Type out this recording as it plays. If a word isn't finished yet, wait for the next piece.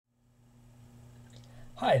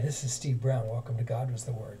Hi, this is Steve Brown. Welcome to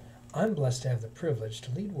Godwastheword. I'm blessed to have the privilege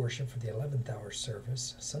to lead worship for the 11th hour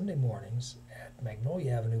service Sunday mornings at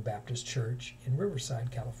Magnolia Avenue Baptist Church in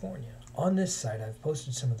Riverside, California. On this site, I've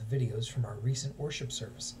posted some of the videos from our recent worship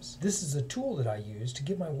services. This is a tool that I use to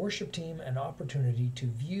give my worship team an opportunity to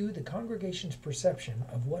view the congregation's perception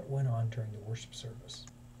of what went on during the worship service.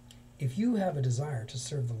 If you have a desire to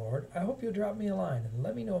serve the Lord, I hope you'll drop me a line and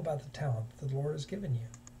let me know about the talent that the Lord has given you.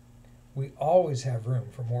 We always have room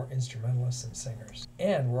for more instrumentalists and singers.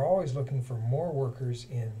 And we're always looking for more workers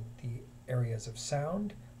in the areas of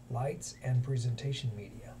sound, lights, and presentation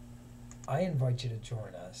media. I invite you to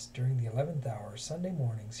join us during the 11th hour Sunday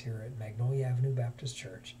mornings here at Magnolia Avenue Baptist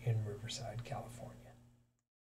Church in Riverside, California.